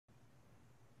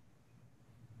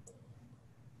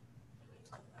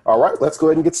All right, let's go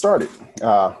ahead and get started.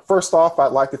 First off,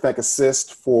 I'd like to thank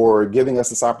Assist for giving us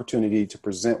this opportunity to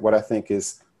present what I think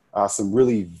is some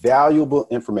really valuable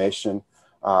information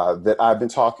that I've been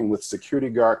talking with security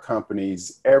guard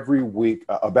companies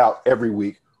about every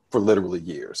week for literally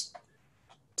years.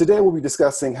 Today, we'll be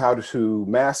discussing how to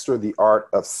master the art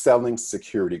of selling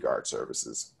security guard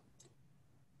services.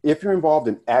 If you're involved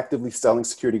in actively selling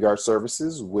security guard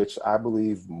services, which I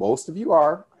believe most of you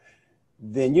are,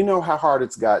 then you know how hard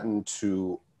it's gotten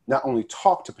to not only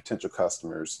talk to potential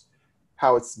customers,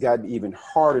 how it's gotten even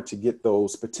harder to get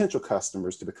those potential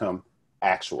customers to become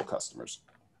actual customers.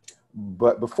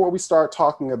 But before we start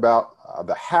talking about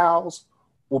the hows,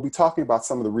 we'll be talking about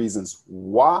some of the reasons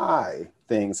why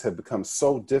things have become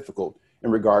so difficult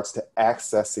in regards to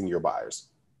accessing your buyers.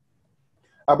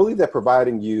 I believe that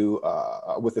providing you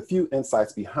with a few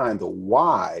insights behind the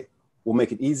why will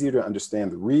make it easier to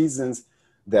understand the reasons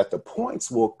that the points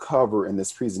we'll cover in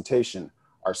this presentation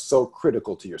are so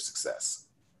critical to your success.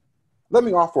 Let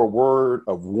me offer a word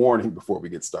of warning before we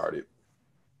get started.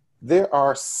 There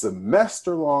are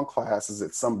semester-long classes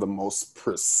at some of the most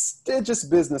prestigious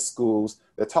business schools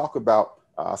that talk about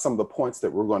some of the points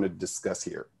that we're going to discuss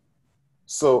here.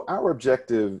 So our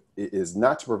objective is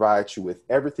not to provide you with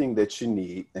everything that you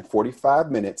need in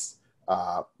 45 minutes,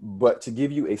 but to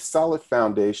give you a solid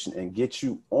foundation and get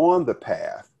you on the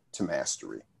path to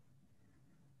mastery.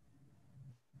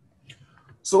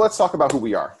 So let's talk about who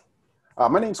we are.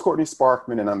 My name is Courtney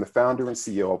Sparkman, and I'm the founder and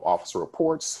CEO of Officer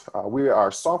Reports. We are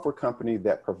a software company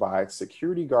that provides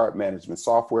security guard management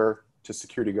software to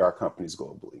security guard companies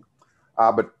globally.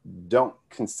 But don't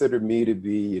consider me to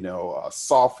be, a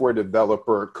software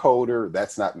developer, coder.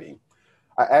 That's not me.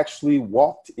 I actually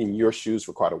walked in your shoes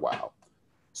for quite a while.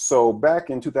 So back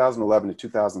in 2011 to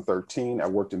 2013, I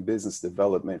worked in business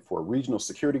development for a regional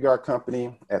security guard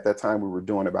company. At that time, we were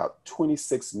doing about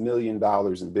 $26 million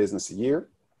in business a year.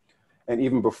 And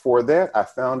even before that, I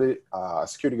founded a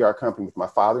security guard company with my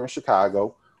father in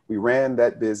Chicago. We ran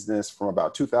that business from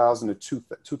about 2002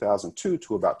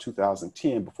 to about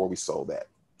 2010 before we sold that.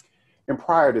 And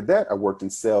prior to that, I worked in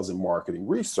sales and marketing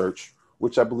research,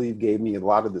 which I believe gave me a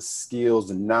lot of the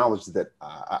skills and knowledge that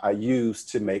I used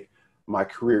to make my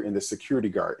career in the security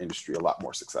guard industry a lot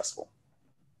more successful.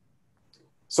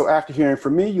 So after hearing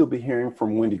from me, you'll be hearing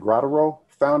from Wendy Grottero,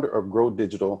 founder of Grow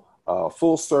Digital, a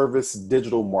full-service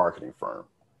digital marketing firm.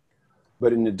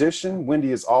 But in addition,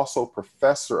 Wendy is also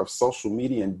professor of social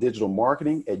media and digital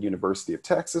marketing at University of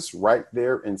Texas, right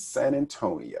there in San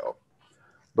Antonio.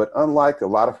 But unlike a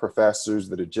lot of professors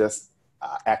that are just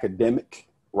academic,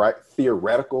 right,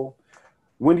 theoretical,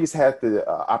 Wendy's had the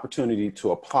opportunity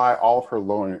to apply all of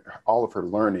her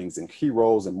learnings in key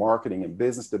roles in marketing and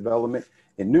business development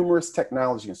in numerous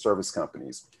technology and service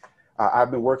companies.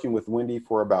 I've been working with Wendy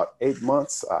for about 8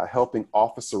 months, helping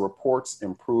Officer Reports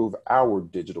improve our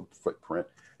digital footprint,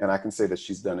 and I can say that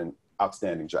she's done an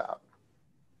outstanding job.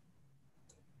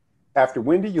 After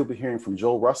Wendy, you'll be hearing from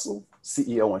Joel Russell,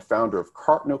 CEO and founder of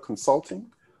Cardinal Consulting.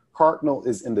 Cardinal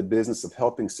is in the business of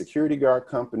helping security guard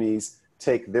companies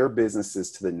take their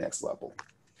businesses to the next level.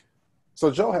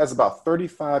 So Joe has about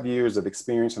 35 years of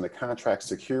experience in the contract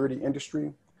security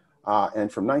industry.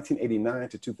 And from 1989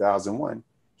 to 2001,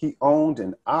 he owned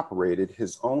and operated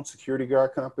his own security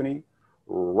guard company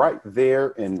right there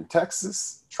in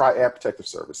Texas, Triad Protective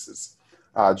Services.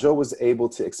 Joe was able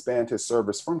to expand his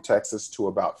service from Texas to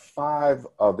about 5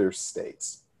 other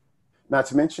states. Not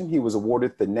to mention, he was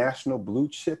awarded the National Blue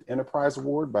Chip Enterprise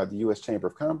Award by the U.S. Chamber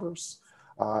of Commerce,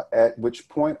 at which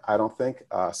point I don't think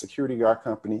a security guard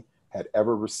company had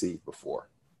ever received before.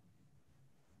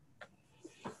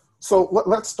 So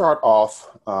let's start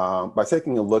off by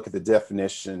taking a look at the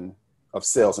definition of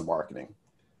sales and marketing.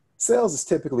 Sales is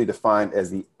typically defined as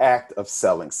the act of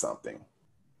selling something,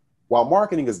 while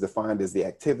marketing is defined as the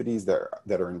activities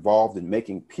that are involved in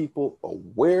making people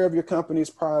aware of your company's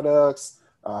products,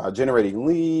 generating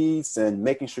leads, and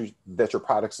making sure that your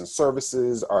products and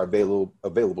services are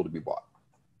available to be bought.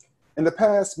 In the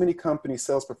past, many company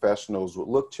sales professionals would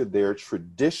look to their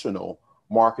traditional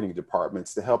marketing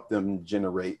departments to help them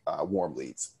generate warm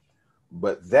leads.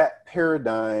 But that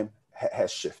paradigm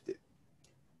has shifted.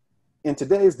 In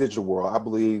today's digital world, I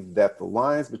believe that the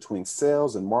lines between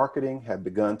sales and marketing have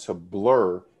begun to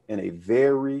blur in a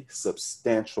very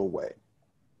substantial way.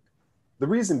 The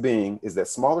reason being is that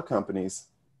smaller companies,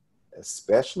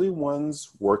 especially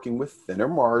ones working with thinner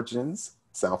margins,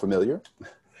 sound familiar?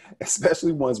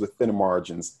 Especially ones with thinner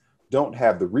margins, don't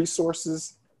have the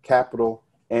resources, capital,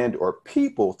 and or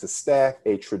people to staff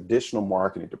a traditional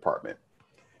marketing department.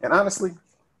 And honestly,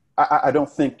 I don't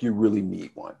think you really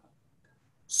need one.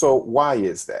 So why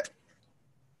is that?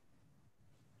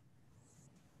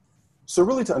 So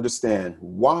really, to understand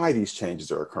why these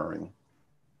changes are occurring,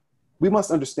 we must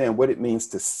understand what it means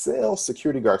to sell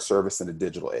security guard service in the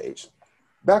digital age.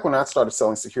 Back when I started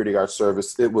selling security guard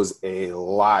service, it was a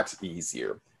lot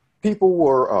easier. People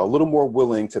were a little more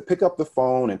willing to pick up the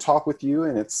phone and talk with you,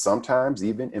 and it's sometimes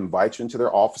even invite you into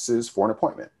their offices for an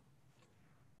appointment.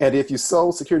 And if you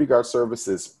sold security guard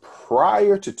services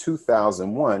prior to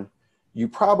 2001, you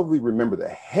probably remember the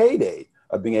heyday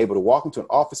of being able to walk into an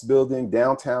office building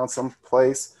downtown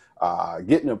someplace,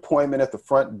 get an appointment at the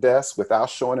front desk without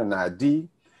showing an ID,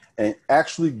 and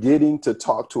actually getting to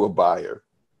talk to a buyer.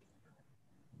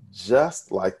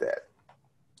 Just like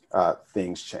that,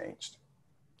 things changed.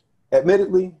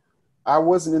 Admittedly, I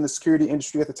wasn't in the security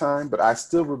industry at the time, but I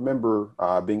still remember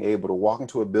being able to walk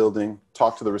into a building,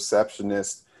 talk to the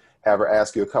receptionist, have her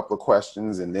ask you a couple of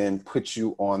questions, and then put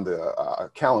you on the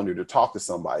calendar to talk to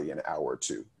somebody in an hour or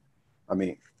two. I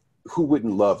mean, who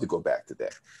wouldn't love to go back to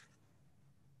that?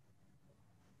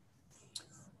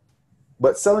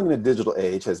 But selling in the digital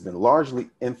age has been largely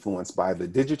influenced by the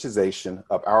digitization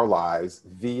of our lives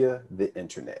via the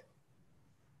internet.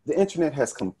 The internet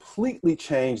has completely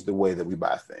changed the way that we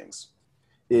buy things.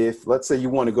 If, let's say, you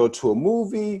want to go to a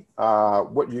movie,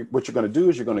 what you're going to do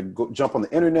is you're going to jump on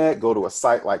the internet, go to a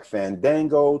site like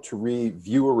Fandango to read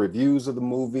viewer reviews of the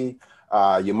movie.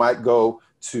 You might go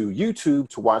to YouTube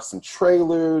to watch some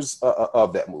trailers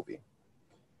of that movie.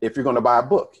 If you're going to buy a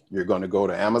book, you're going to go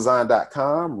to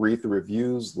Amazon.com, read the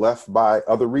reviews left by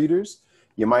other readers.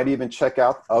 You might even check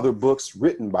out other books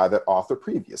written by that author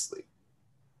previously.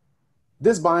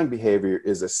 This buying behavior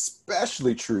is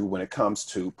especially true when it comes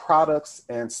to products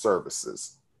and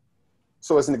services.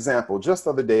 So as an example, just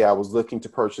the other day, I was looking to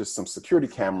purchase some security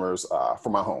cameras for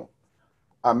my home.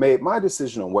 I made my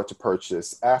decision on what to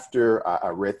purchase after I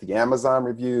read the Amazon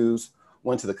reviews,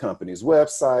 went to the company's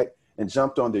website, and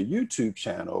jumped on their YouTube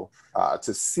channel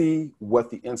to see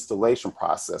what the installation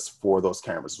process for those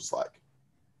cameras was like.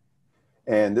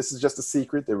 And this is just a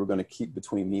secret that we're going to keep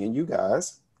between me and you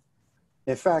guys.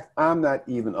 In fact, I'm not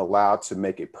even allowed to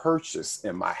make a purchase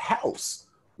in my house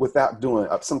without doing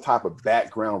some type of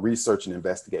background research and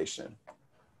investigation.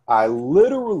 I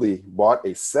literally bought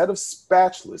a set of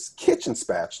spatulas, kitchen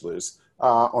spatulas,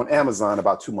 on Amazon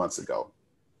about 2 months ago.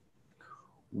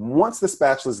 Once the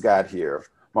spatulas got here,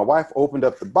 my wife opened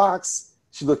up the box.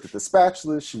 She looked at the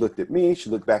spatulas. She looked at me. She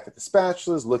looked back at the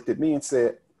spatulas, looked at me and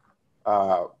said,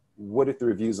 what did the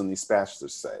reviews on these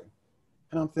spatulas say?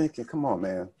 And I'm thinking, come on,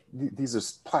 man, these are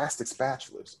plastic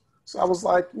spatulas. So I was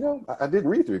like, I didn't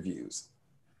read the reviews.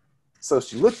 So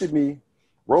she looked at me,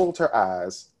 rolled her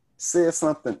eyes, said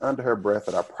something under her breath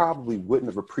that I probably wouldn't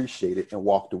have appreciated, and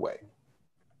walked away.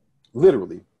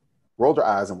 Literally, rolled her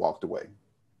eyes and walked away.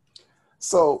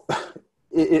 So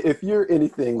if you're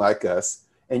anything like us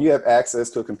and you have access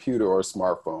to a computer or a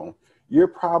smartphone, you're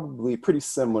probably pretty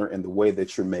similar in the way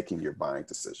that you're making your buying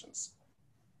decisions.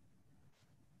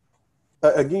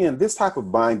 Again, this type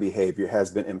of buying behavior has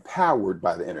been empowered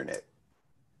by the internet.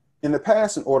 In the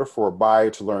past, in order for a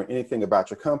buyer to learn anything about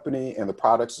your company and the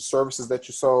products or services that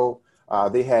you sold,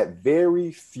 they had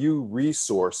very few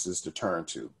resources to turn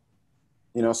to.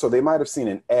 So they might have seen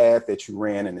an ad that you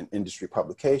ran in an industry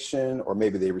publication, or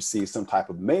maybe they received some type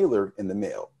of mailer in the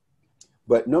mail.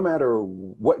 But no matter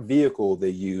what vehicle they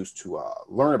used to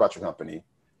learn about your company,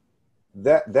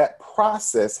 that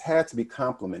process had to be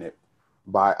complemented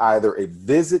by either a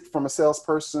visit from a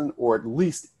salesperson or at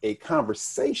least a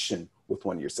conversation with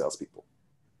one of your salespeople.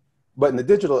 But in the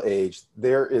digital age,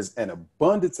 there is an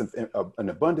abundance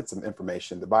of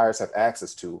information the buyers have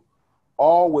access to,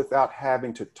 all without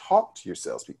having to talk to your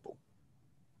salespeople.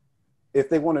 If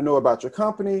they want to know about your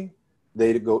company,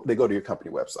 they go to your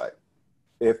company website.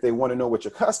 If they want to know what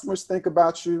your customers think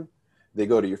about you, they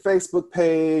go to your Facebook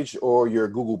page or your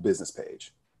Google business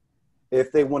page.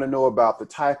 If they want to know about the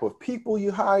type of people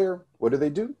you hire, what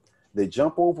do? They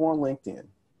jump over on LinkedIn.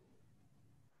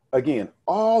 Again,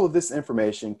 all of this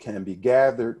information can be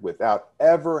gathered without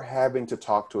ever having to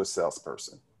talk to a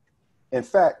salesperson. In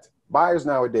fact, buyers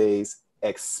nowadays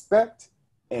expect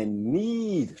and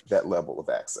need that level of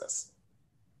access.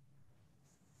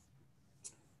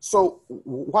 So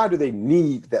why do they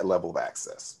need that level of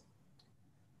access?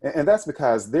 And that's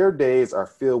because their days are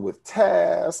filled with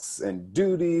tasks and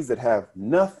duties that have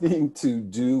nothing to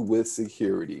do with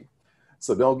security.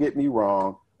 So don't get me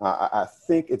wrong. I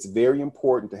think it's very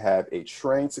important to have a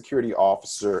trained security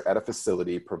officer at a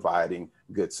facility providing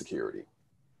good security.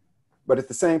 But at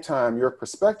the same time, your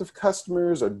prospective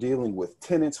customers are dealing with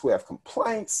tenants who have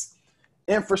complaints,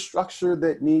 infrastructure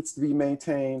that needs to be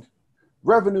maintained,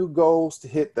 revenue goals to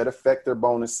hit that affect their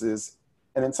bonuses,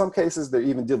 And in some cases, they're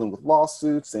even dealing with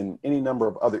lawsuits and any number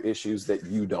of other issues that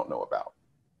you don't know about.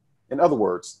 In other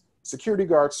words, security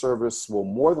guard service will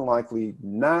more than likely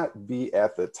not be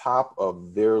at the top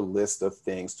of their list of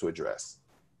things to address.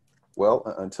 Well,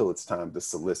 until it's time to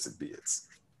solicit bids.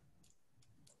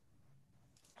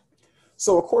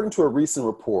 So according to a recent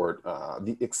report,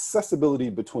 the accessibility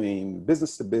between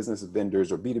business-to-business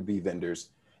vendors or B2B vendors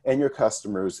and your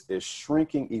customers is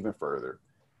shrinking even further.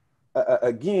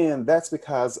 Again, that's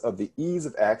because of the ease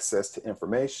of access to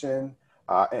information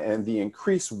and the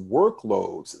increased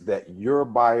workloads that your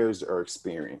buyers are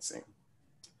experiencing.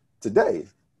 Today,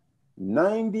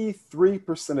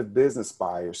 93% of business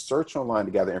buyers search online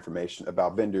to gather information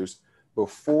about vendors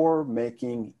before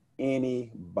making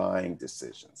any buying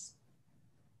decisions.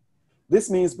 This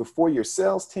means before your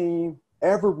sales team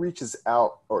ever reaches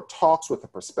out or talks with a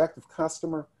prospective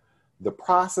customer, the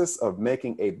process of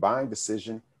making a buying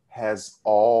decision has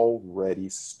already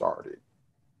started.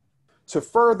 To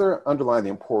further underline the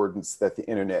importance that the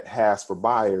internet has for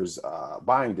buyers'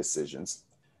 buying decisions,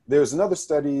 there's another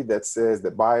study that says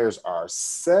that buyers are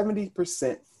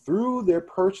 70% through their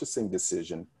purchasing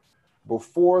decision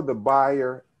before the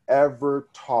buyer ever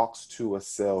talks to a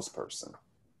salesperson.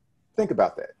 Think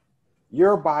about that.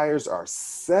 Your buyers are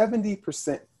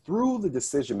 70% through the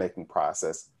decision-making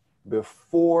process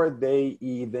before they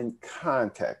even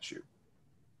contact you.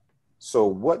 So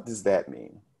what does that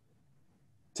mean?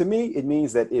 To me, it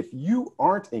means that if you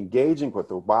aren't engaging with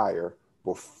the buyer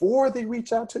before they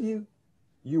reach out to you,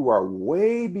 you are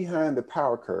way behind the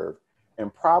power curve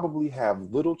and probably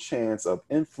have little chance of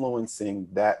influencing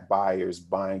that buyer's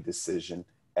buying decision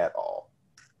at all.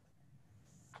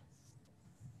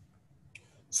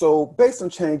 So based on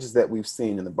changes that we've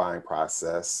seen in the buying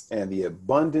process and the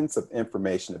abundance of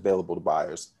information available to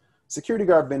buyers, security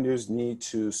guard vendors need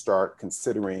to start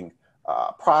considering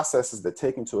processes that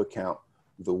take into account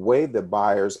the way the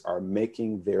buyers are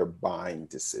making their buying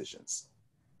decisions.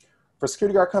 For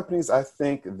security guard companies, I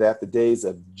think that the days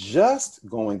of just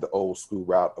going the old school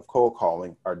route of cold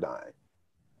calling are dying.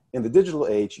 In the digital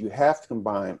age, you have to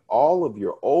combine all of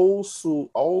your old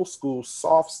school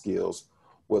soft skills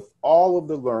with all of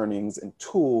the learnings and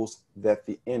tools that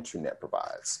the internet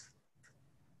provides.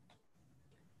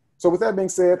 So with that being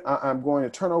said, I'm going to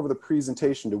turn over the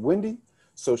presentation to Wendy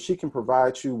so she can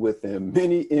provide you with a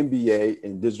mini MBA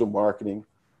in digital marketing,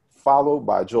 followed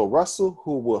by Joel Russell,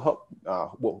 who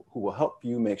will help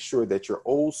you make sure that your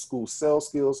old school sales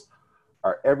skills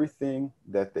are everything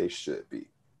that they should be.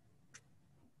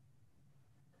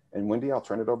 And Wendy, I'll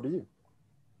turn it over to you.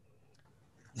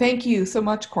 Thank you so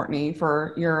much, Courtney,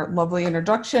 for your lovely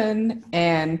introduction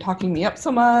and talking me up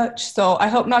so much. So I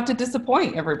hope not to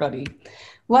disappoint everybody.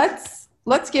 Let's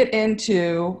get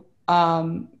into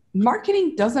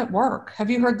marketing doesn't work. Have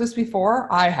you heard this before?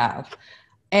 I have.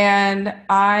 And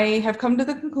I have come to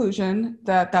the conclusion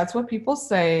that that's what people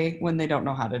say when they don't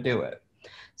know how to do it.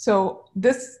 So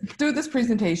through this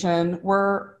presentation,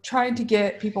 we're trying to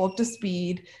get people up to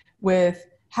speed with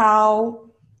how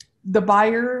the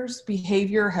buyer's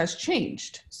behavior has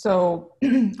changed. So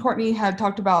Courtney had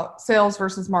talked about sales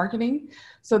versus marketing.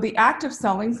 So the act of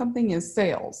selling something is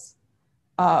sales.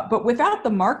 But without the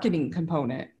marketing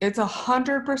component, it's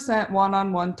 100%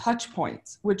 one-on-one touch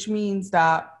points, which means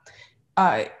that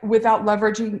without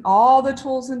leveraging all the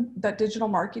tools that digital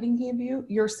marketing gave you,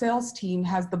 your sales team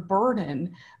has the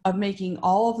burden of making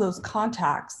all of those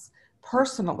contacts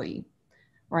personally,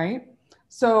 right?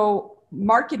 So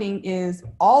marketing is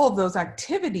all of those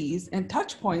activities and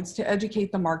touch points to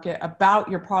educate the market about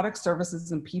your products,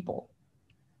 services, and people.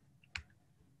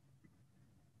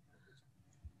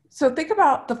 So think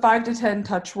about the 5 to 10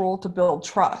 touch rule to build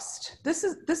trust.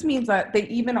 This means that they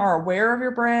even are aware of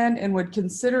your brand and would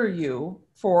consider you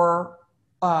for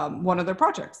one of their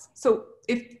projects. So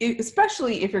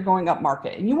especially if you're going up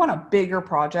market and you want a bigger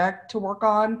project to work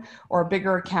on or a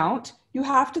bigger account, you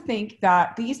have to think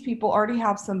that these people already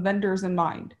have some vendors in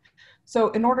mind. So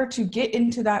in order to get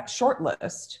into that short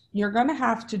list, you're going to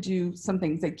have to do some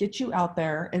things that get you out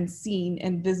there and seen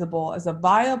and visible as a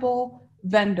viable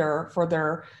vendor for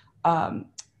their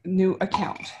new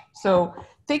account. So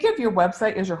think of your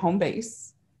website as your home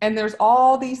base, and there's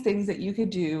all these things that you could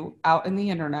do out in the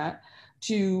internet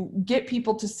to get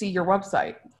people to see your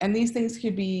website. And these things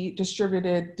could be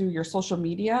distributed through your social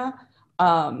media,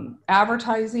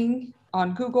 advertising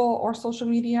on Google or social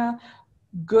media,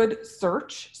 good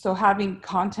search, so having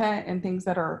content and things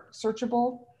that are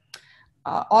searchable,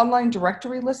 online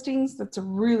directory listings. That's a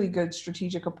really good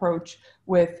strategic approach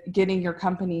with getting your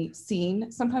company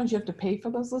seen. Sometimes you have to pay for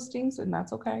those listings, and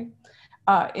that's okay.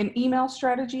 An email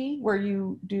strategy where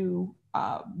you do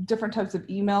different types of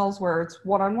emails where it's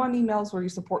one-on-one emails where you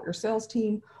support your sales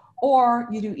team, or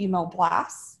you do email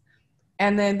blasts.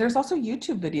 And then there's also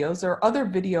YouTube videos or other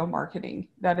video marketing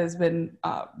that has been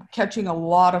catching a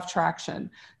lot of traction.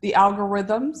 The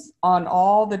algorithms on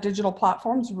all the digital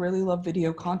platforms really love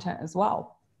video content as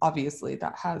well. Obviously,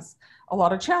 that has a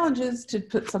lot of challenges to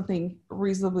put something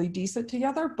reasonably decent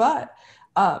together, but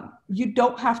you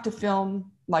don't have to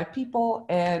film live people,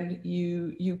 and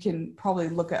you can probably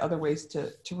look at other ways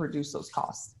to reduce those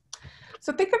costs.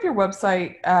 So think of your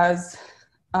website as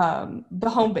the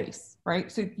home base,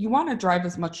 right? So you want to drive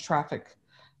as much traffic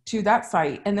to that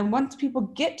site. And then once people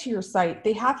get to your site,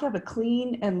 they have to have a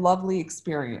clean and lovely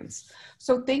experience.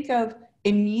 So think of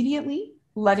immediately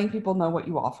letting people know what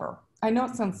you offer. I know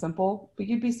it sounds simple, but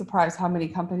you'd be surprised how many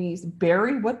companies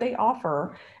bury what they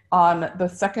offer on the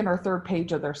second or third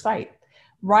page of their site.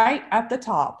 Right at the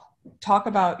top, talk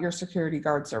about your security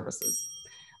guard services.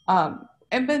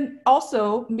 And then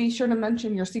also be sure to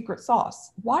mention your secret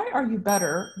sauce. Why are you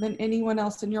better than anyone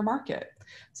else in your market?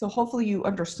 So hopefully you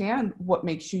understand what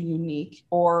makes you unique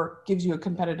or gives you a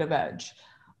competitive edge.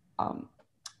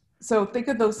 So think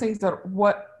of those things that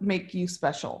what make you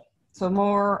special. So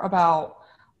more about,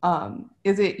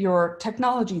 is it your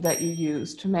technology that you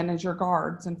use to manage your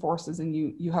guards and forces and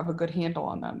you have a good handle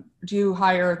on them? Do you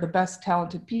hire the best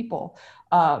talented people?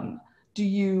 Do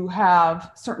you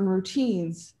have certain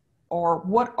routines? Or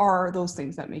what are those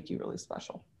things that make you really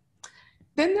special?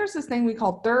 Then there's this thing we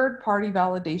call third-party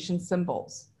validation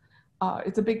symbols.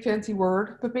 It's a big fancy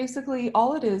word, but basically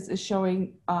all it is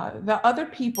showing that other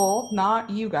people, not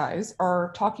you guys,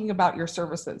 are talking about your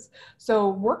services.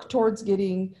 So work towards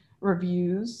getting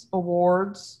reviews,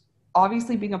 awards.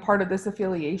 Obviously being a part of this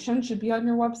affiliation should be on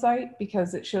your website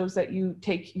because it shows that you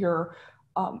take your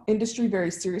industry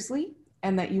very seriously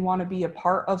and that you want to be a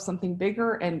part of something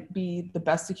bigger and be the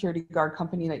best security guard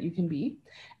company that you can be.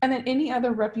 And then any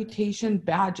other reputation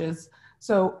badges.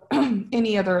 So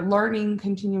any other learning,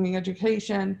 continuing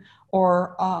education,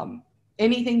 or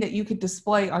anything that you could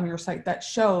display on your site that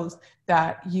shows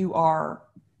that you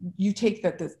take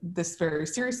this very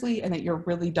seriously and that you're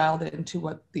really dialed into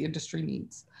what the industry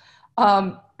needs.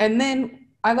 And then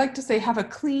I like to say, have a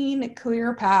clean,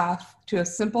 clear path to a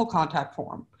simple contact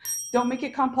form. Don't make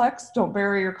it complex. Don't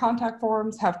bury your contact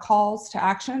forms. Have calls to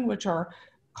action, which are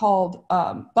called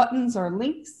buttons or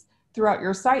links throughout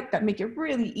your site that make it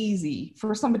really easy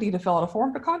for somebody to fill out a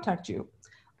form to contact you.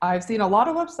 I've seen a lot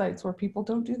of websites where people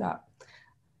don't do that.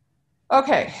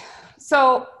 Okay,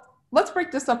 so let's break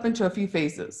this up into a few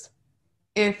phases.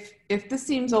 If this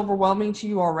seems overwhelming to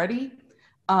you already,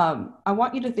 I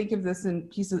want you to think of this in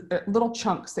pieces, little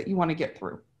chunks that you want to get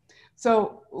through.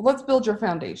 So let's build your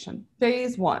foundation.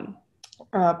 Phase one,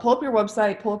 pull up your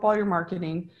website, pull up all your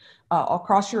marketing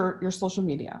across your social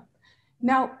media.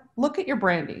 Now look at your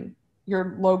branding,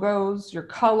 your logos, your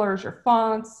colors, your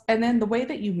fonts, and then the way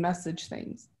that you message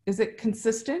things. Is it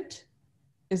consistent?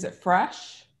 Is it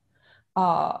fresh?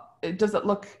 Does it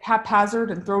look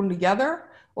haphazard and thrown together?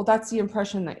 Well, that's the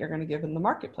impression that you're going to give in the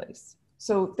marketplace.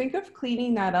 So think of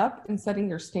cleaning that up and setting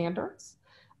your standards.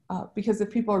 Because if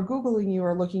people are Googling you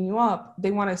or looking you up,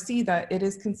 they want to see that it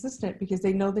is consistent because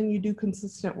they know then you do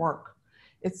consistent work.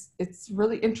 It's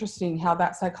really interesting how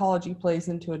that psychology plays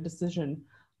into a decision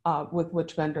with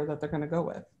which vendor that they're going to go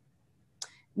with.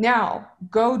 Now,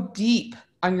 go deep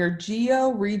on your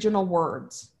geo-regional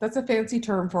words. That's a fancy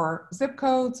term for zip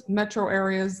codes, metro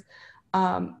areas,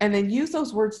 and then use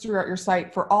those words throughout your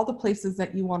site for all the places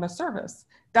that you want to service.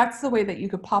 That's the way that you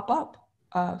could pop up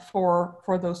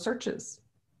for those searches.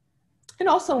 And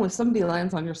also, if somebody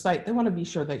lands on your site, they want to be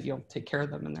sure that you'll take care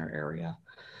of them in their area.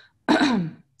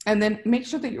 And then make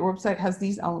sure that your website has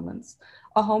these elements: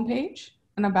 a homepage,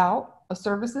 an about, a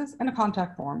services, and a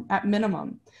contact form at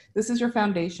minimum. This is your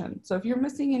foundation. So if you're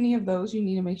missing any of those, you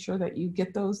need to make sure that you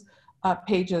get those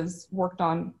pages worked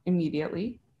on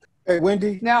immediately. Hey,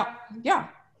 Wendy. Now, yeah.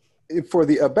 For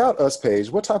the About Us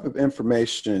page, what type of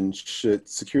information should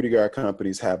security guard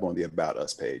companies have on the About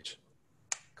Us page?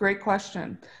 Great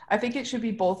question. I think it should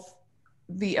be both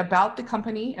the about the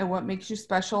company and what makes you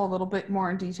special a little bit more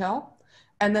in detail.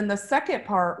 And then the second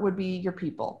part would be your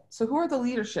people. So who are the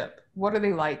leadership? What are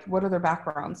they like? What are their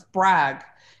backgrounds? Brag.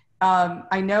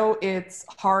 I know it's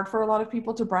hard for a lot of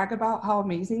people to brag about how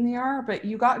amazing they are, but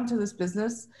you got into this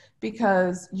business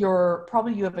because you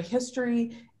have a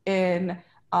history in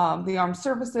the armed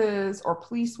services or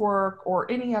police work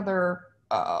or any other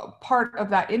part of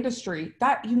that industry,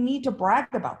 that you need to brag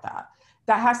about that.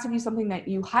 That has to be something that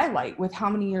you highlight with how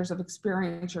many years of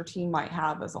experience your team might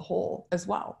have as a whole as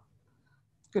well.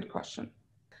 Good question.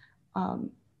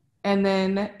 And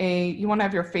then you want to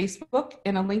have your Facebook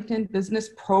and a LinkedIn business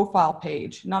profile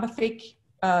page, not a fake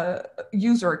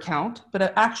user account, but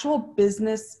an actual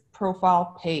business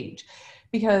profile page,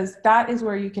 because that is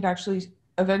where you can actually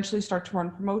eventually start to run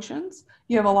promotions.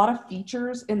 You have a lot of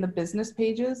features in the business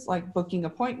pages, like booking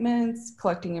appointments,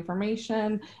 collecting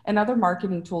information, and other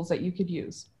marketing tools that you could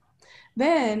use.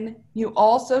 Then you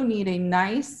also need a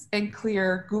nice and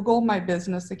clear Google My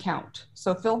Business account.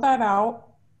 So fill that out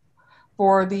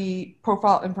for the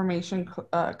profile information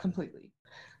completely.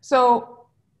 So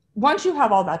once you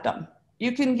have all that done,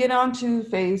 you can get on to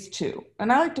phase 2.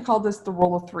 And I like to call this the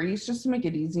rule of threes, just to make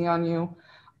it easy on you.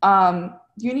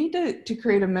 You need to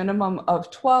create a minimum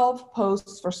of 12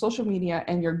 posts for social media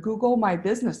and your Google My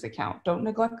Business account. Don't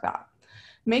neglect that.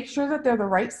 Make sure that they're the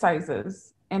right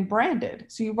sizes and branded.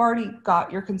 So you've already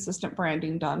got your consistent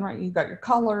branding done, right? You've got your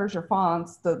colors, your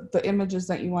fonts, the images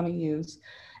that you want to use.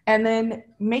 And then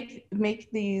make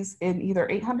these in either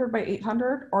 800 by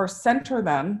 800 or center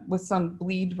them with some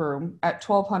bleed room at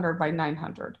 1200 by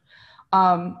 900.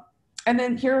 And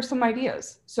then here are some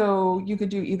ideas. So you could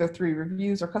do either 3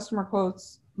 reviews or customer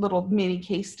quotes, little mini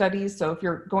case studies. So if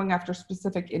you're going after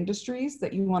specific industries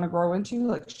that you want to grow into,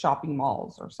 like shopping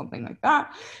malls or something like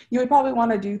that, you would probably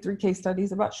want to do 3 case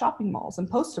studies about shopping malls and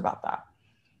post about that.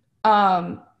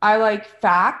 I like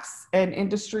facts and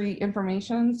industry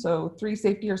information. So 3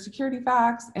 safety or security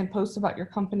facts and posts about your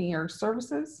company or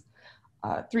services.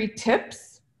 3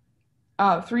 tips,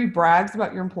 3 brags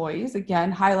about your employees.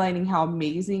 Again, highlighting how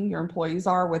amazing your employees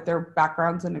are with their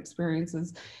backgrounds and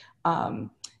experiences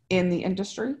in the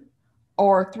industry.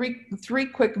 Or 3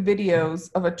 quick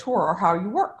videos of a tour or how you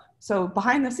work. So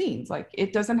behind the scenes, like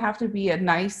it doesn't have to be a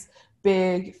nice,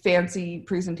 big, fancy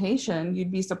presentation.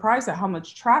 You'd be surprised at how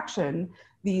much traction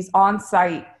these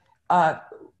on-site,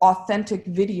 authentic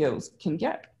videos can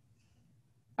get.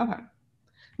 Okay.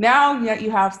 Now you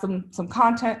have some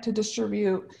content to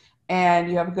distribute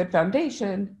and you have a good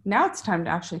foundation. Now it's time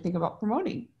to actually think about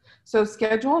promoting. So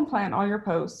schedule and plan all your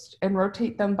posts and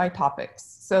rotate them by topics.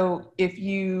 So if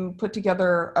you put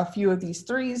together a few of these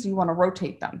 3s, you want to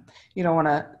rotate them. You don't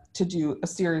want to do a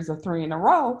series of 3 in a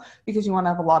row because you want to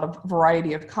have a lot of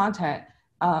variety of content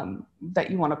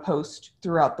that you want to post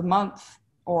throughout the month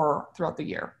or throughout the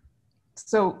year.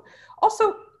 So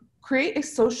also create a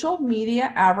social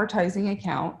media advertising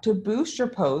account to boost your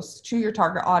posts to your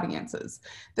target audiences.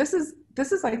 This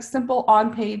is like simple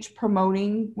on-page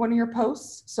promoting one of your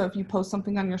posts. So if you post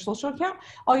something on your social account,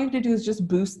 all you have to do is just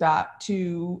boost that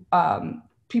to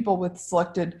people with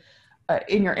selected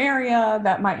in your area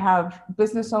that might have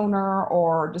business owner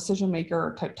or decision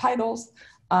maker type titles.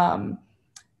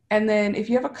 And then if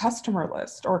you have a customer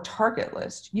list or target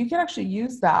list, you can actually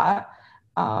use that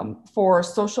for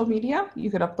social media. You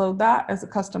could upload that as a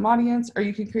custom audience, or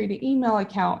you can create an email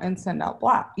account and send out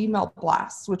email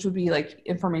blasts, which would be like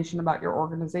information about your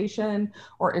organization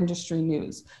or industry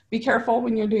news. Be careful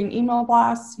when you're doing email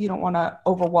blasts. You don't want to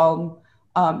overwhelm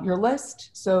your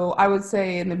list. So I would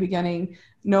say in the beginning,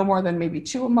 no more than maybe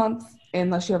 2 a month,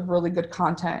 unless you have really good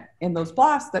content in those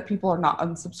blasts that people are not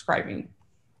unsubscribing.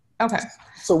 Okay.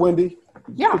 So Wendy,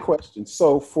 yeah, quick question.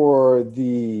 So for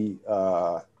the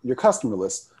your customer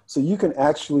list, so you can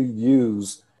actually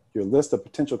use your list of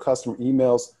potential customer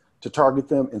emails to target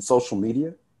them in social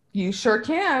media? You sure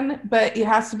can, but it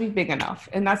has to be big enough.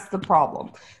 And that's the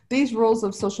problem. These rules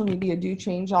of social media do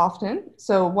change often.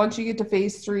 So once you get to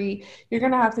phase 3, you're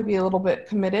going to have to be a little bit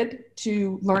committed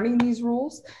to learning these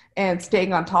rules and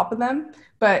staying on top of them.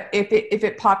 But if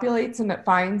it populates and it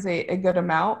finds a good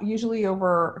amount, usually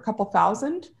over a couple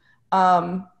thousand,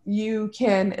 you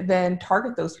can then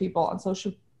target those people on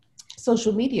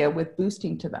social media with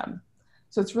boosting to them.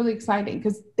 So it's really exciting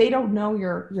because they don't know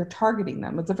you're targeting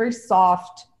them. It's a very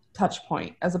soft touch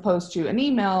point as opposed to an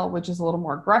email, which is a little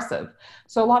more aggressive.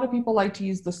 So a lot of people like to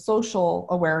use the social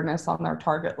awareness on their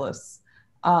target lists.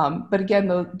 But again,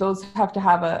 those have to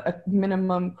have a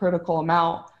minimum critical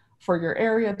amount for your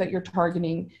area that you're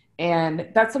targeting. And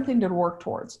that's something to work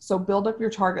towards. So build up your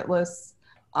target lists,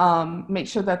 make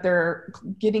sure that they're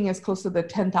getting as close to the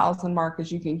 10,000 mark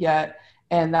as you can get.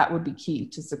 And that would be key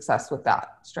to success with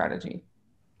that strategy.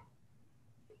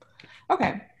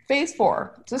 Okay. Phase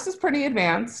 4. So this is pretty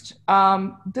advanced.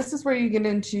 This is where you get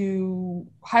into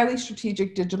highly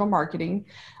strategic digital marketing.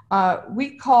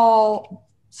 We call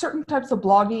certain types of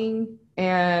blogging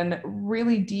and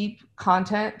really deep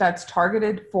content that's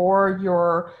targeted for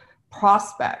your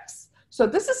prospects. So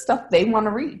this is stuff they want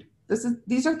to read.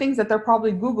 These are things that they're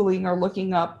probably Googling or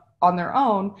looking up on their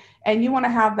own. And you want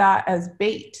to have that as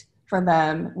bait for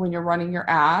them when you're running your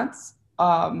ads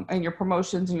and your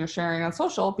promotions and your sharing on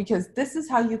social, because this is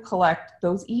how you collect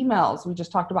those emails. We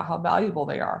just talked about how valuable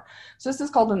they are. So this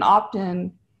is called an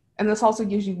opt-in, and this also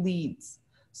gives you leads.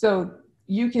 So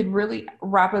you could really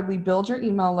rapidly build your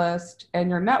email list and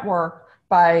your network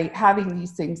by having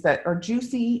these things that are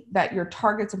juicy, that your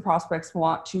targets and prospects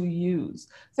want to use.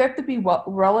 So they have to be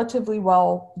relatively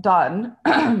well done,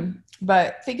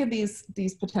 but think of these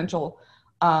potential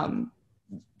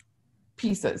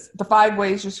pieces. The 5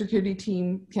 ways your security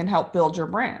team can help build your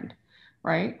brand,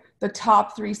 right? The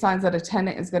top 3 signs that a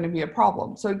tenant is going to be a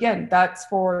problem. So again, that's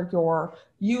for your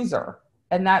user.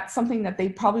 And that's something that they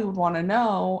probably would want to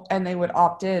know, and they would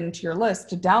opt in to your list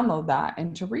to download that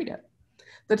and to read it.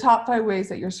 The top 5 ways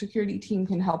that your security team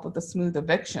can help with a smooth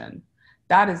eviction.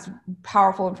 That is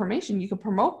powerful information. You can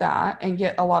promote that and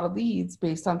get a lot of leads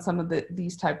based on some of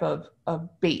these type of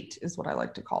bait, is what I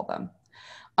like to call them.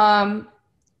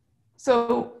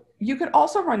 So you could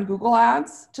also run Google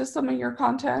ads to some of your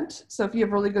content. So if you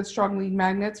have really good, strong lead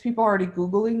magnets, people are already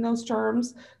Googling those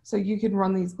terms. So you can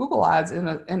run these Google ads in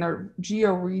a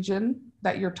geo region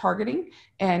that you're targeting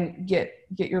and get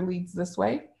your leads this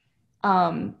way.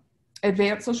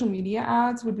 Advanced social media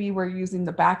ads would be where you're using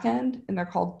the back end, and they're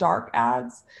called dark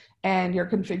ads. And you're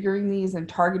configuring these and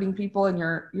targeting people, and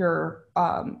your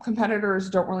competitors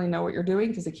don't really know what you're doing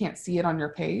because they can't see it on your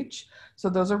page.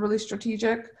 So those are really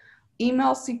strategic.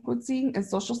 Email sequencing and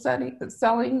social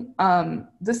selling.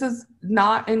 This is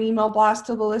not an email blast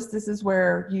to the list. This is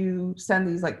where you send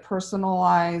these like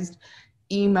personalized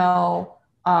email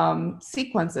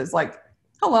sequences, like,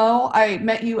 hello, I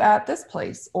met you at this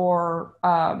place, or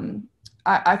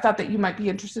I thought that you might be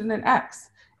interested in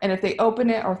X. And if they open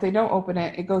it or if they don't open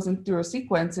it, it goes in through a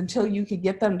sequence until you could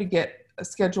get them to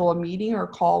schedule a meeting or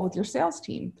call with your sales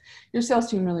team. Your sales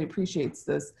team really appreciates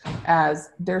this, as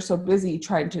they're so busy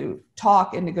trying to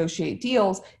talk and negotiate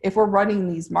deals. If we're running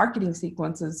these marketing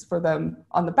sequences for them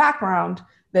on the background,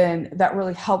 then that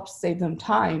really helps save them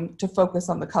time to focus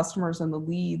on the customers and the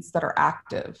leads that are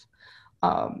active.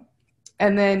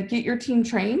 And then get your team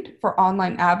trained for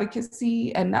online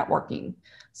advocacy and networking.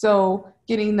 So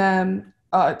getting them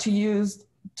to use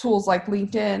tools like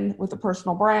LinkedIn with a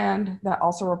personal brand that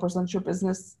also represents your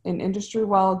business and industry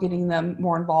well, getting them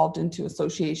more involved into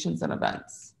associations and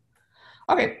events.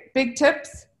 Okay, big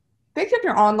tips. Think of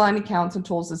your online accounts and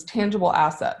tools as tangible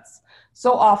assets.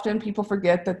 So often people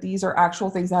forget that these are actual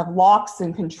things that have locks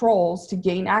and controls to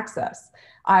gain access.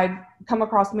 I've come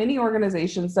across many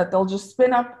organizations that they'll just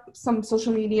spin up some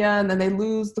social media and then they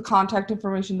lose the contact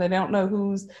information. They don't know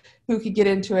who could get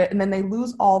into it. And then they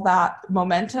lose all that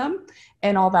momentum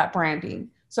and all that branding.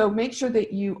 So make sure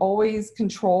that you always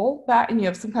control that and you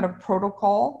have some kind of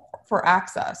protocol for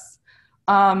access.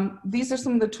 These are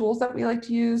some of the tools that we like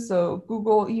to use. So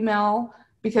Google email,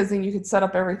 because then you could set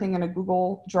up everything in a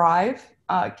Google Drive.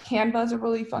 Canva is a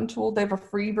really fun tool. They have a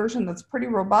free version that's pretty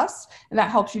robust, and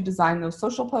that helps you design those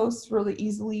social posts really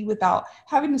easily without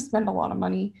having to spend a lot of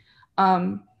money.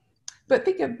 But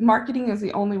think of marketing as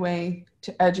the only way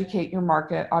to educate your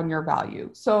market on your value.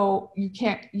 So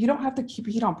you don't have to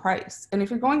compete on price. And if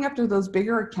you're going after those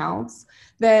bigger accounts,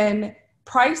 then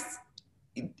price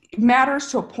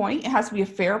matters to a point. It has to be a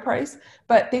fair price,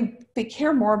 but they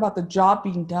care more about the job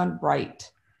being done right.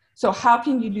 So how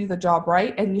can you do the job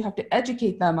right? And you have to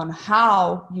educate them on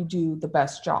how you do the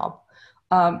best job.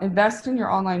 Invest in your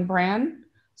online brand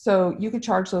so you can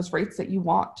charge those rates that you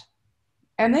want.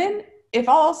 And then if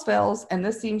all else fails, and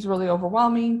this seems really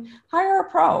overwhelming, hire a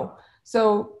pro.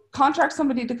 So contract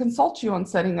somebody to consult you on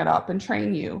setting it up and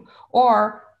train you,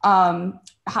 or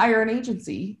hire an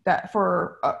agency that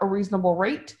for a reasonable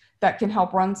rate that can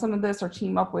help run some of this, or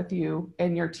team up with you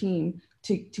and your team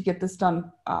to get this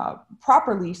done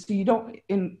properly, so you don't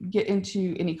get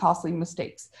into any costly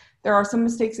mistakes. There are some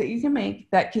mistakes that you can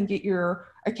make that can get your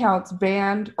accounts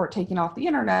banned or taken off the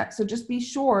internet. So just be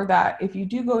sure that if you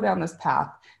do go down this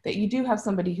path, that you do have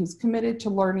somebody who's committed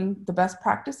to learning the best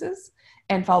practices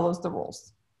and follows the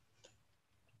rules.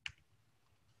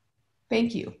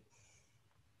 Thank you.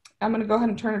 I'm going to go ahead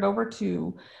and turn it over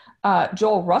to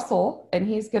Joel Russell, and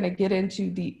he's going to get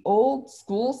into the old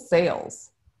school sales.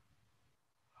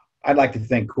 I'd like to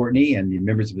thank Courtney and the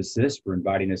members of ASSIST for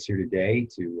inviting us here today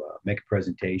to make a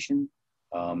presentation.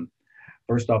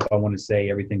 First off, I want to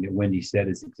say everything that Wendy said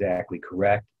is exactly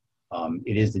correct.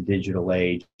 It is the digital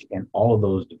age, and all of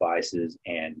those devices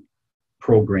and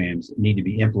programs need to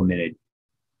be implemented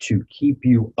to keep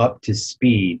you up to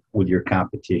speed with your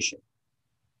competition.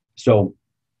 So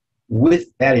with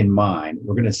that in mind,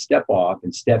 we're going to step off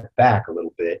and step back a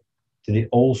little bit to the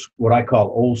what I call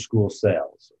old school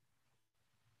sales.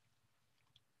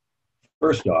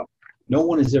 First off, No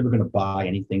one is ever going to buy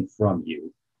anything from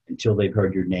you until they've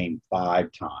heard your name 5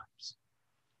 times.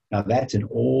 Now, that's an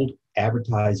old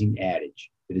advertising adage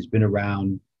that has been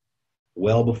around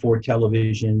well before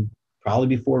television, probably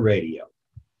before radio,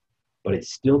 but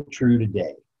it's still true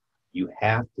today. You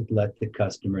have to let the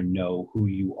customer know who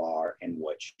you are and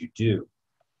what you do.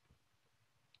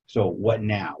 So what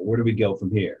now? Where do we go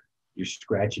from here? You're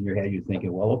scratching your head. You're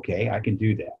thinking, well, okay, I can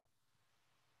do that.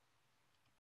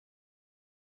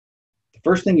 The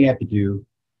first thing you have to do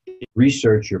is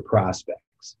research your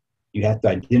prospects. You have to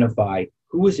identify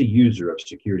who is a user of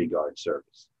security guard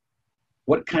service.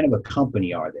 What kind of a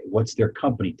company are they? What's their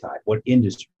company type? What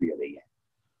industry are they in?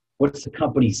 What's the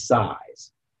company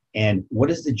size? And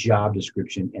what is the job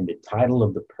description and the title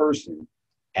of the person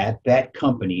at that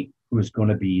company who is going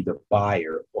to be the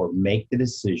buyer or make the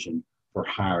decision for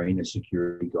hiring a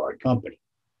security guard company?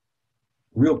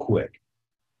 Real quick,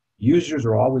 users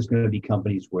are always going to be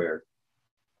companies where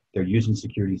they're using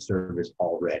security service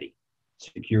already.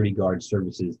 Security guard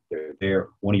services, they're there.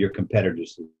 One of your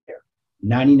competitors is there.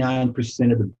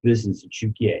 99% of the business that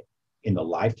you get in the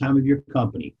lifetime of your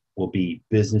company will be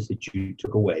business that you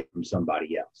took away from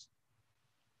somebody else.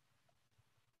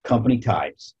 Company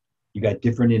types, you got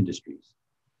different industries,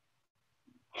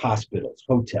 hospitals,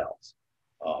 hotels,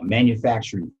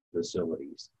 manufacturing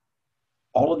facilities.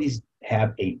 All of these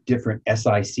have a different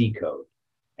SIC code,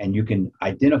 and you can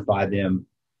identify them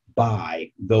by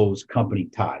those company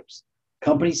types.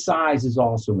 Company size is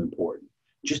also important.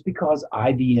 Just because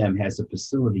IBM has a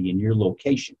facility in your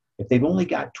location, if they've only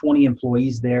got 20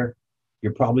 employees there,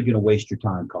 you're probably going to waste your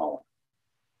time calling.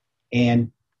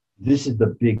 And this is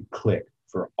the big click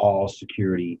for all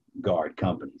security guard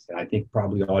companies. And I think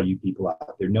probably all you people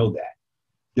out there know that.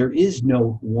 There is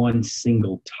no one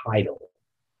single title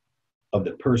of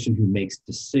the person who makes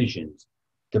decisions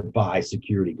to buy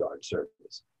security guard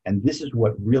service. And this is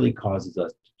what really causes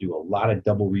us to do a lot of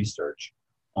double research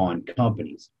on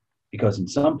companies, because in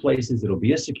some places it'll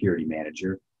be a security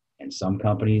manager, and some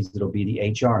companies it'll be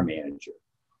the HR manager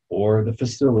or the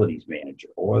facilities manager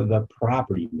or the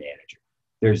property manager.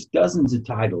 There's dozens of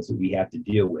titles that we have to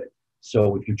deal with.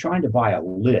 So if you're trying to buy a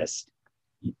list,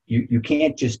 you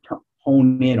can't just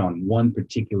hone in on one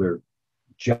particular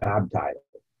job title.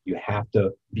 You have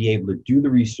to be able to do the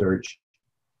research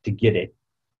to get it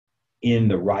in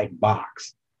the right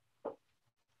box.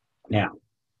 Now,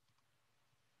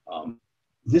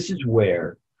 this is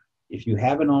where, if you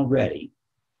haven't already,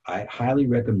 I highly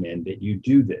recommend that you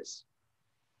do this.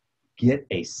 Get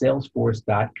a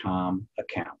Salesforce.com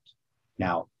account.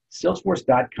 Now,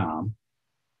 Salesforce.com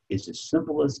is the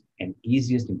simplest and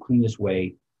easiest and cleanest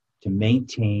way to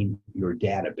maintain your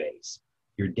database.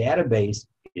 Your database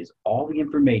is all the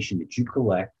information that you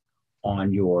collect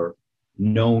on your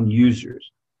known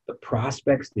users, the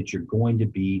prospects that you're going to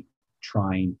be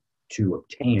trying to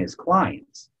obtain as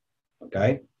clients,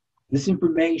 okay? This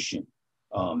information,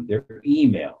 their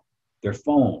email, their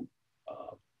phone,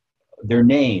 their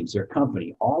names, their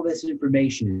company, all this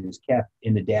information is kept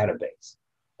in the database.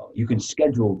 You can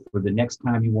schedule for the next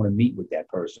time you want to meet with that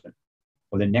person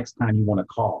or the next time you want to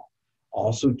call.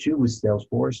 Also, too, with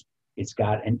Salesforce, it's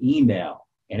got an email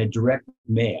and a direct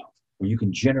mail where you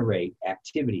can generate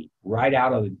activity right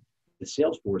out of the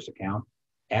Salesforce account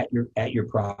at your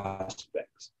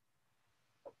prospects.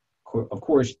 Of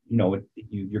course, you know,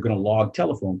 you're going to log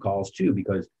telephone calls too,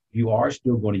 because you are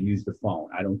still going to use the phone.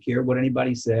 I don't care what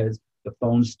anybody says, the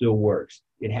phone still works.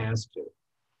 It has to.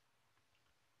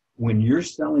 When you're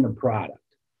selling a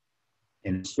product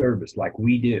and a service like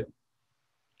we do,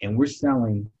 and we're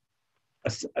selling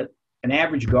an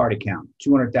average guard account,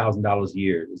 $200,000 a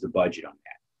year is the budget on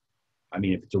that. I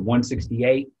mean, if it's a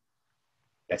 168,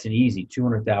 that's an easy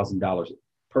 $200,000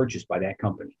 purchase by that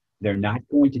company. They're not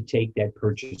going to take that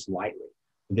purchase lightly.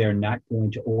 They're not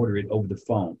going to order it over the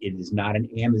phone. It is not an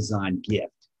Amazon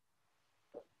gift.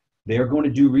 They're going to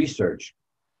do research,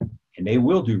 and they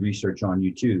will do research on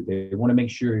you too. They want to make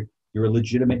sure you're a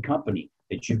legitimate company,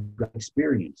 that you've got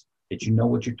experience, that you know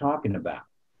what you're talking about.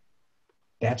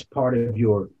 That's part of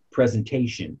your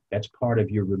presentation. That's part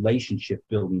of your relationship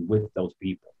building with those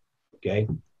people, okay?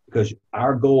 Because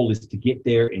our goal is to get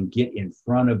there and get in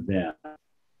front of them.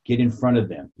 Get in front of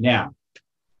them. Now,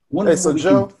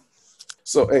 Joe,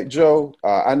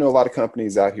 I know a lot of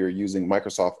companies out here using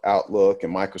Microsoft Outlook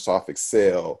and Microsoft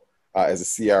Excel as a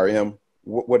CRM.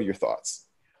 What are your thoughts?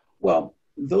 Well,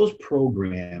 those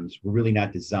programs were really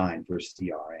not designed for a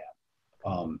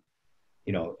CRM.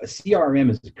 You know, a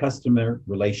CRM is a customer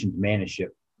relations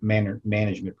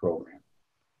management program.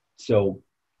 So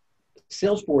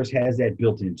Salesforce has that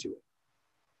built into it.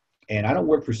 And I don't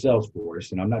work for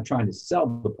Salesforce, and I'm not trying to sell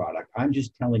the product. I'm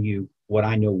just telling you what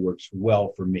I know works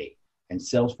well for me. And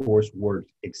Salesforce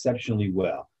works exceptionally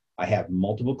well. I have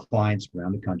multiple clients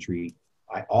around the country.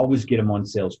 I always get them on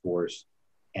Salesforce,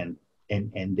 and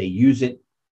they use it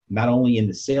not only in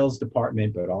the sales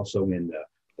department, but also in the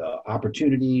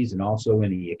opportunities and also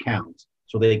in the accounts,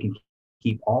 so they can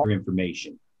keep all their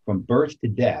information from birth to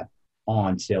death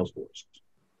on Salesforce.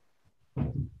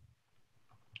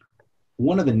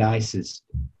 One of the nicest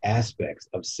aspects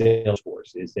of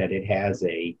Salesforce is that it has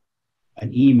an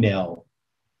email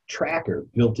tracker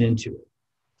built into it.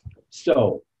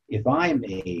 So if I'm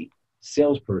a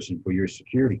salesperson for your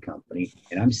security company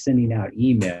and I'm sending out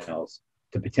emails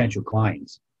to potential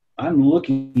clients, I'm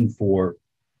looking for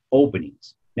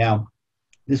openings. Now,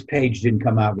 this page didn't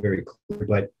come out very clear,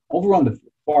 but over on the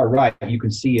far right, you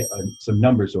can see some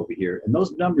numbers over here. And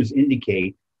those numbers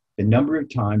indicate the number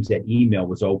of times that email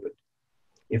was opened.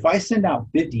 If I send out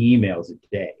 50 emails a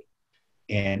day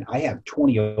and I have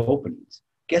 20 openings,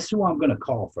 guess who I'm going to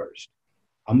call first?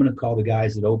 I'm going to call the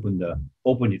guys that opened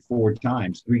it 4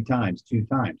 times, 3 times, 2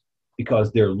 times,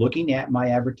 because they're looking at my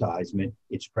advertisement,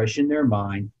 it's fresh in their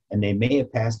mind, and they may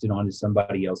have passed it on to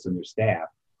somebody else in their staff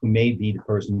who may be the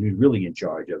person who's really in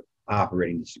charge of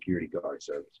operating the security guard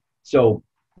service. So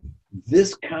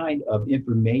this kind of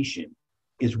information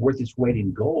is worth its weight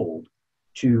in gold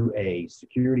to a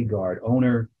security guard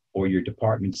owner or your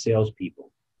department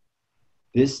salespeople.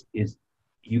 This is,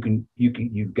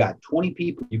 you've got 20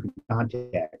 people you can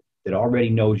contact that already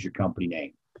knows your company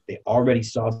name. They already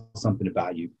saw something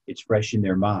about you. It's fresh in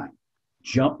their mind.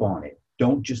 Jump on it.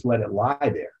 Don't just let it lie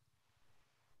there.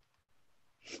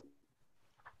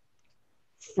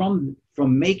 From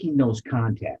making those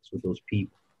contacts with those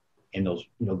people and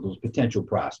those potential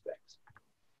prospects,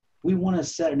 we want to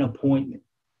set an appointment.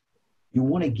 You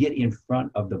want to get in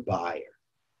front of the buyer.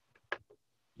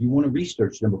 You want to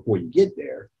research them before you get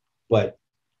there, but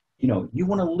you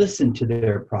want to listen to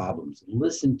their problems,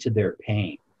 listen to their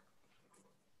pain.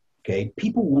 Okay,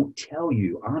 people won't tell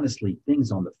you honestly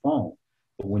things on the phone,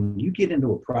 but when you get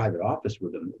into a private office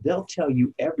with them, they'll tell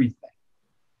you everything.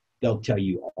 They'll tell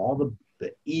you all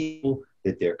the evil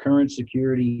that their current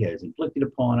security has inflicted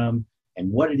upon them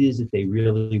and what it is that they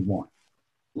really want.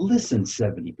 Listen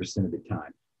 70% of the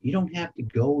time. You don't have to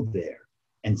go there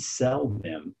and sell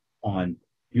them on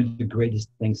you're the greatest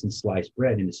thing since sliced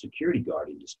bread in the security guard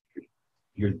industry.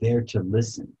 You're there to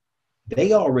listen.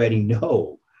 They already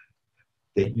know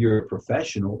that you're a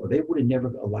professional, or they would have never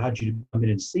allowed you to come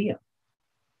in and see them.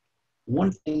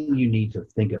 One thing you need to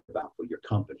think about for your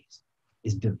companies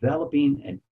is developing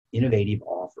an innovative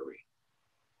offering.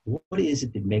 What is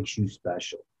it that makes you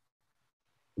special?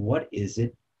 What is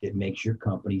it that makes your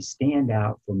company stand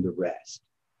out from the rest?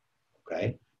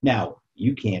 Okay. Now,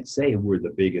 you can't say we're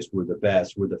the biggest, we're the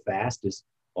best, we're the fastest.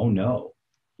 Oh no.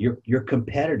 Your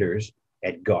competitors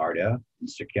at Garda and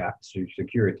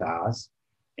Securitas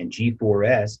and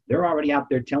G4S, they're already out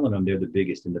there telling them they're the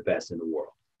biggest and the best in the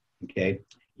world. Okay.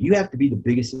 You have to be the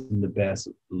biggest and the best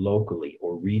locally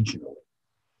or regionally.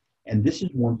 And this is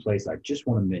one place I just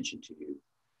want to mention to you.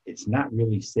 It's not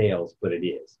really sales, but it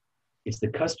is. It's the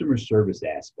customer service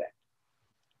aspect.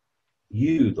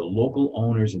 You, the local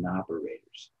owners and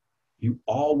operators, you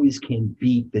always can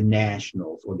beat the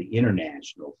nationals or the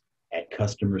internationals at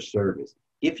customer service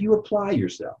if you apply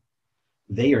yourself.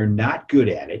 They are not good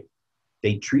at it.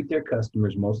 They treat their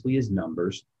customers mostly as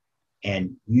numbers,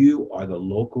 and you are the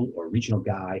local or regional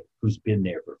guy who's been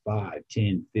there for 5,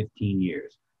 10, 15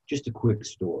 years. Just a quick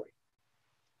story.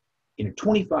 In a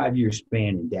 25-year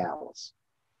span in Dallas,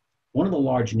 one of the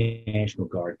large National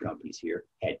Guard companies here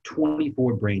had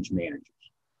 24 branch managers.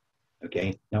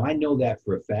 Okay, now I know that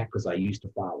for a fact because I used to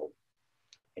follow them.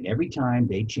 And every time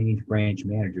they changed branch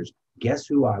managers, guess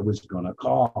who I was going to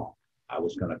call? I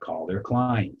was going to call their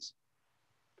clients.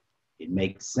 It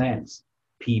makes sense.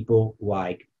 People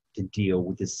like to deal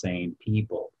with the same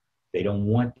people. They don't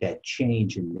want that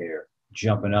change in there,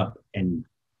 jumping up and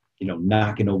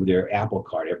knocking over their apple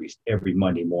cart every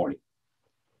Monday morning.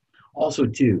 Also,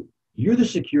 too, you're the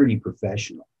security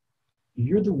professional.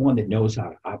 You're the one that knows how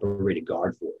to operate a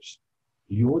guard force.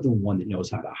 You're the one that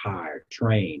knows how to hire,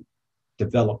 train,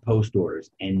 develop post orders,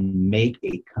 and make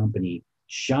a company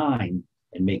shine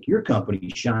and make your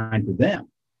company shine for them.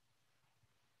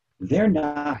 They're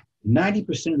not.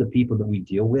 90% of the people that we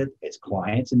deal with as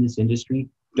clients in this industry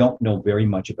don't know very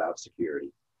much about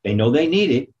security. They know they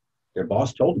need it. Their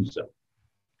boss told them so.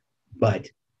 But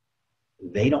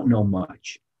they don't know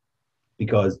much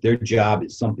because their job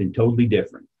is something totally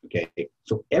different. Okay.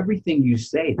 So everything you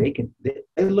say,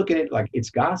 they look at it like it's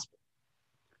gospel.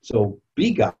 So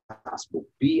be possible.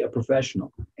 Be a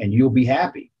professional and you'll be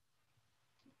happy.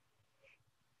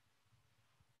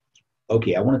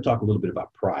 Okay, I want to talk a little bit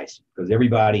about price because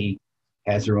everybody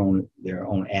has their own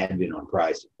advent on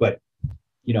price. But,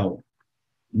 you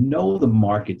know the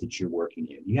market that you're working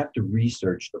in. You have to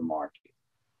research the market.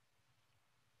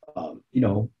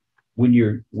 When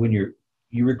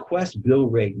you request bill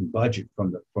rate and budget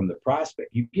from the prospect,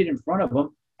 you get in front of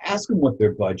them, ask them what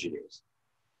their budget is.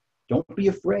 Don't be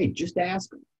afraid, just ask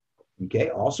them. Okay.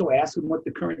 Also ask them what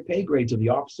the current pay grades of the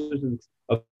officers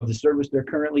of the service they're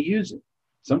currently using.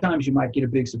 Sometimes you might get a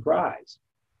big surprise.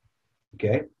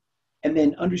 Okay. And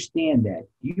then understand that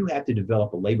you have to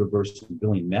develop a labor versus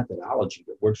billing methodology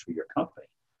that works for your company.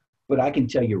 But I can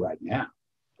tell you right now,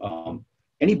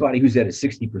 anybody who's at a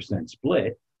 60%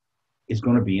 split is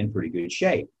going to be in pretty good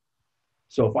shape.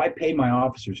 So if I pay my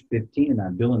officers $15 and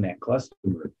I'm billing that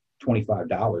customer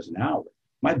 $25 an hour,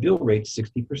 my bill rate's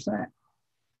 60%.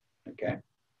 Okay.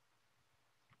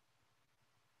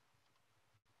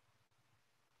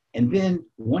 And then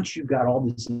once you've got all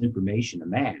this information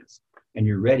amassed and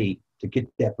you're ready to get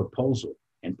that proposal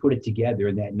and put it together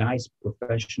in that nice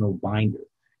professional binder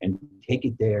and take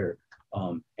it there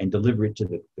and deliver it to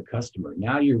the customer,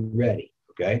 now you're ready.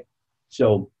 Okay.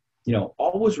 So,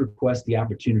 always request the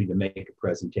opportunity to make a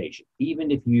presentation.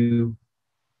 Even if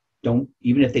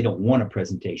they don't want a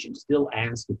presentation, still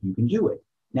ask if you can do it.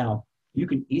 Now, you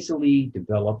can easily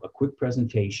develop a quick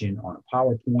presentation on a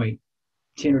PowerPoint,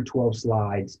 10 or 12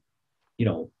 slides.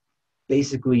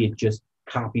 Basically it just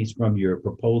copies from your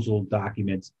proposal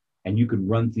documents and you can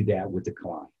run through that with the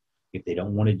client. If they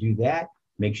don't want to do that,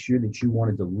 make sure that you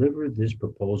want to deliver this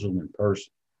proposal in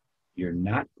person. You're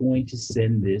not going to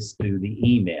send this through the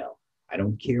email. I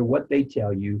don't care what they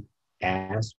tell you.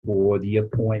 Ask for the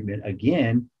appointment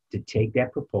again to take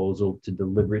that proposal to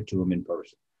deliver it to them in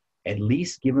person. At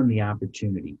least give them the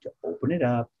opportunity to open it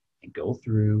up and go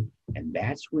through. And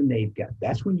that's when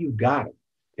you've got them.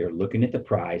 They're looking at the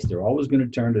price. They're always going to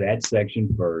turn to that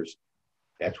section first.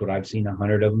 That's what I've seen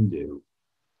 100 of them do.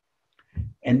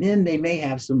 And then they may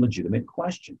have some legitimate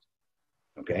questions.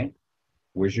 Okay.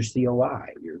 Where's your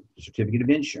COI, your certificate of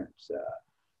insurance?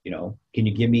 Can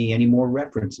you give me any more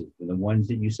references than the ones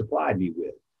that you supplied me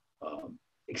with,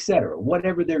 et cetera?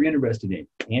 Whatever they're interested in,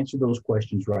 answer those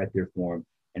questions right there for them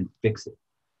and fix it.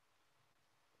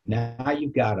 Now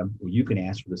you've got them where you can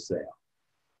ask for the sale.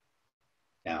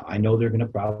 Now, I know they're going to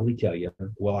probably tell you,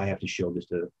 well, I have to show this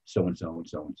to so-and-so and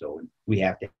so-and-so, and we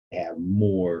have to have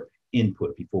more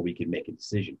input before we can make a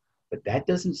decision. But that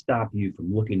doesn't stop you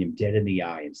from looking him dead in the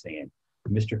eye and saying,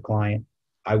 Mr. Client,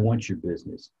 I want your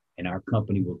business, and our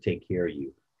company will take care of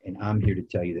you. And I'm here to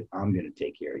tell you that I'm going to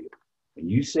take care of you. When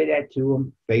you say that to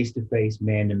them, face-to-face,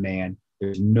 man-to-man,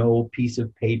 there's no piece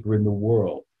of paper in the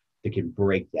world that can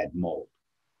break that mold.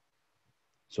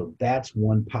 So that's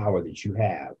one power that you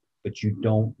have, but you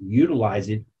don't utilize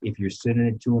it if you're sending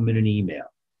it to them in an email.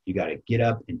 You got to get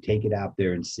up and take it out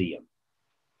there and see them.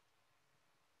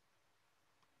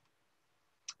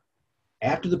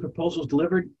 After the proposal's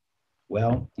delivered,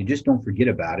 well, you just don't forget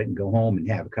about it and go home and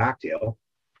have a cocktail.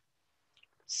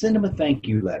 Send them a thank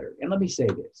you letter. And let me say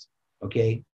this,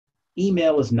 okay?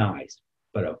 Email is nice,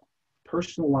 but a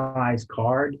personalized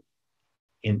card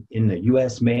in the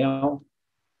U.S. mail,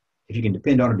 if you can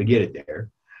depend on them to get it there,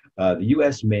 the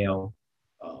U.S. mail,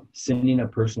 sending a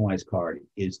personalized card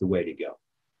is the way to go.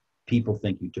 People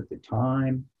think you took the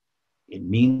time. It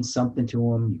means something to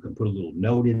them. You can put a little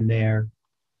note in there,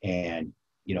 and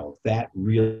that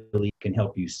really can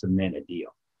help you cement a deal.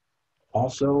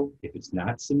 Also, if it's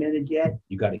not cemented yet,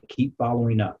 you got to keep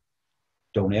following up.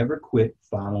 Don't ever quit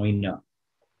following up.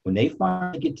 When they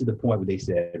finally get to the point where they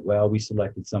said, well, we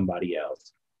selected somebody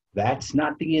else, that's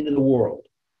not the end of the world.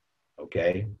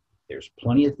 Okay? There's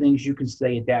plenty of things you can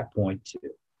say at that point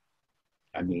too.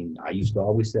 I mean, I used to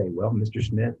always say, well, Mr.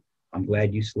 Smith, I'm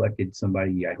glad you selected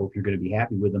somebody. I hope you're going to be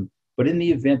happy with them. But in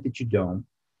the event that you don't,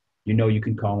 you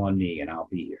can call on me and I'll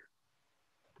be here.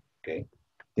 Okay?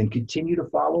 Then continue to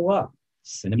follow up.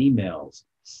 Send them emails,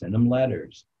 send them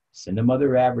letters, send them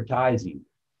other advertising.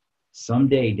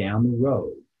 Someday down the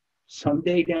road,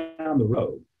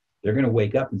 they're going to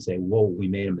wake up and say, whoa, we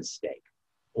made a mistake,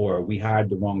 or we hired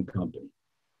the wrong company,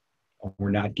 or we're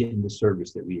not getting the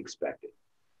service that we expected.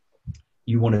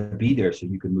 You want to be there so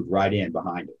you can move right in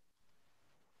behind it.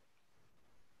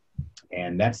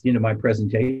 And that's the end of my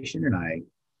presentation, and I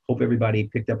hope everybody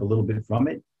picked up a little bit from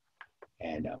it,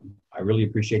 and I really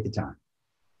appreciate the time.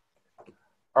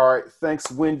 All right,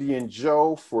 thanks Wendy and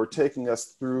Joe for taking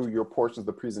us through your portion of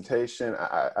the presentation.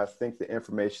 I think the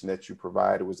information that you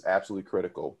provided was absolutely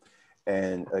critical.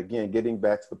 And again, getting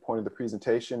back to the point of the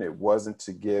presentation, it wasn't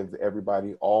to give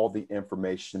everybody all the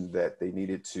information that they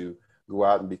needed to go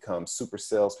out and become super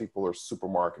salespeople or super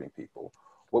marketing people.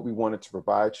 What we wanted to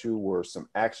provide you were some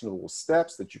actionable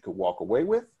steps that you could walk away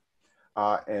with.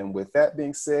 And with that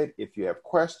being said, if you have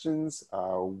questions,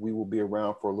 we will be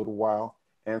around for a little while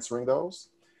answering those.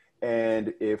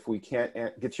 And if we can't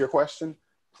get to your question,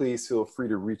 please feel free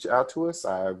to reach out to us.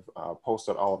 I've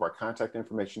posted all of our contact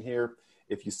information here.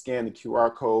 If you scan the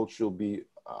QR code, you'll be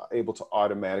able to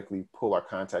automatically pull our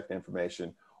contact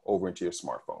information over into your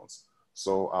smartphones.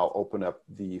 So I'll open up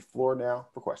the floor now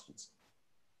for questions.